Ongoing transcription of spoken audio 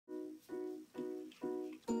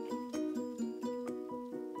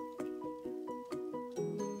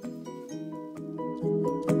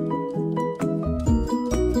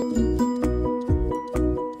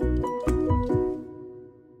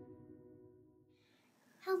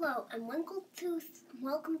Hello and welcome to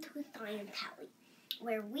Science Hallie,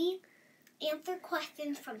 where we answer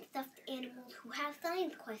questions from stuffed animals who have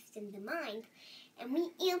science questions in mind, and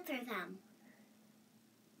we answer them.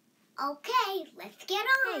 Okay, let's get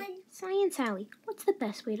on. Hey, Science Hallie, what's the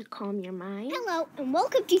best way to calm your mind? Hello and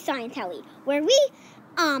welcome to Science Hallie, where we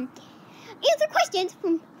answer questions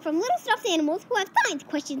from little stuffed animals who have science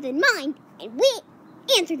questions in mind, and we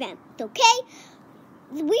answer them. Okay?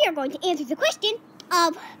 We are going to answer the question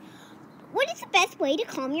of what is the best way to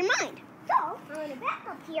calm your mind. So, I'm going to back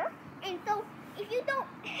up here, and so if you don't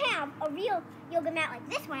have a real yoga mat like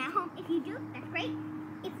this one at home, if you do, that's great.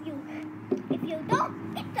 If you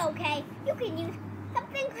don't, it's okay. You can use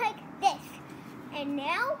something like this. And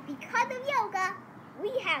now, because of yoga,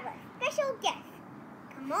 we have a special guest.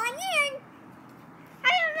 Come on in.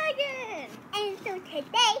 Hi, Megan. And so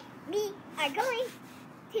today, we are going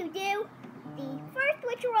to do the first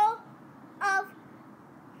ritual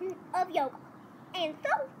of yoga. And so,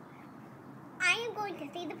 I am going to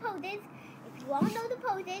say the poses. If you all know the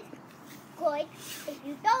poses, good. If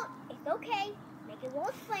you don't, it's okay. Megan will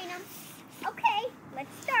explain them. Okay,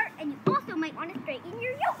 let's start. And you also might want to straighten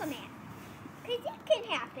your yoga mat, because it can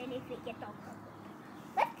happen if it gets all crooked.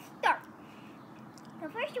 Let's start. So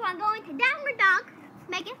first you want to go into downward dog.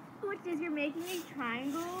 Megan? Which is you're making a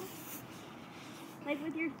triangle, like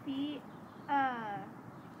with your feet,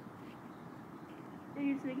 and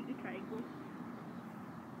you're just making a triangle.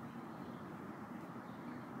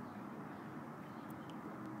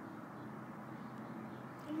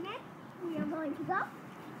 And next, we are going to go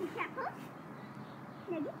to cat pose.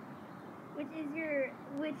 Megan?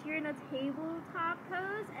 Which you're in a tabletop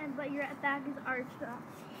pose, but your back is arched up.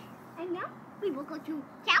 And now, we will go to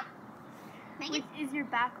cow. Megan? Which is your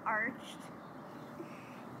back arched.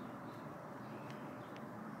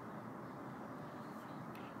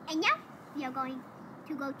 And now, we are going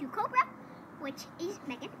to go to Cobra, which is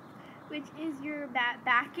Megan. Which is your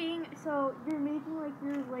backing, so you're making like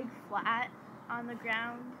your leg flat on the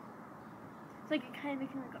ground. It's like it kind of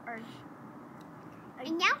making like an arch.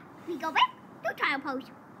 And now, we go back to child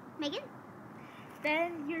pose. Megan?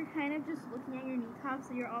 Then you're kind of just looking at your knee tops,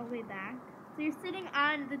 so you're all the way back. So you're sitting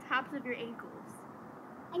on the tops of your ankles.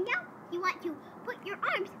 And now, you want to put your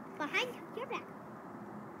arms behind your back.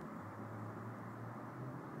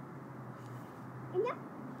 And now,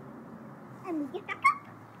 and we get back up.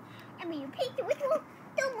 And we repeat the ritual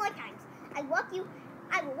 2 more times. I will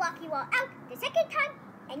walk you all out the second time,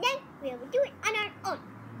 and then we will do it on our own.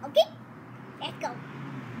 Okay? Let's go.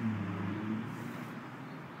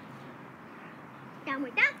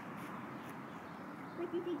 Downward dog,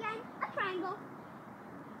 which is again a triangle.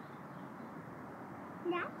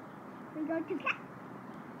 Now, we go to cat.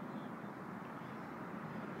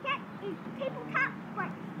 Cat is tabletop,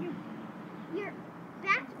 but your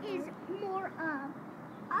back is more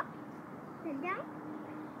up than down.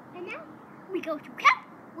 And now, we go to cat,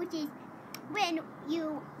 which is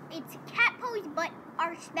it's cat pose, but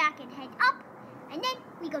arched back and head up. And then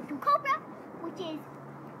we go to cobra, which is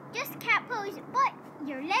just cat pose, but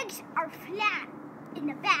your legs are flat in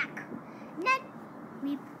the back. And then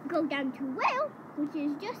we go down to whale, which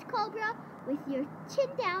is just cobra with your chin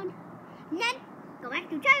down. And then go back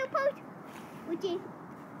to child pose, which is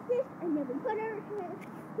this, and then we put our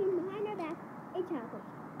chin behind our back in child pose.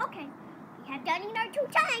 Okay, we have done it our 2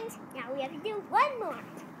 times. Now we have to do 1 more.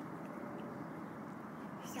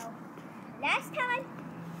 So, last time,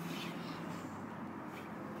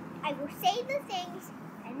 I will say the things,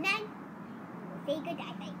 and then we'll say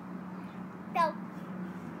goodnight. So,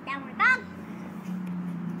 downward dog,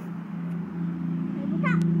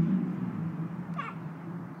 tabletop, cat,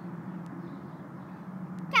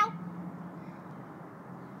 cow,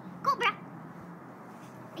 cobra.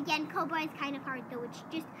 Again, cobra is kind of hard though. It's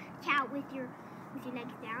just cow with your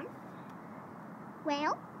legs down.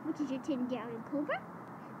 Whale, which is your chin down, and cobra.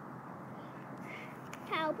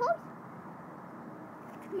 Child pose.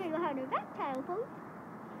 Maybe behind our back, child pose.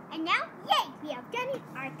 And now, yay! We have done it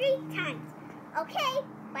our 3 times. Okay,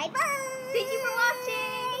 bye-bye! Thank you for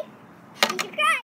watching! Subscribe!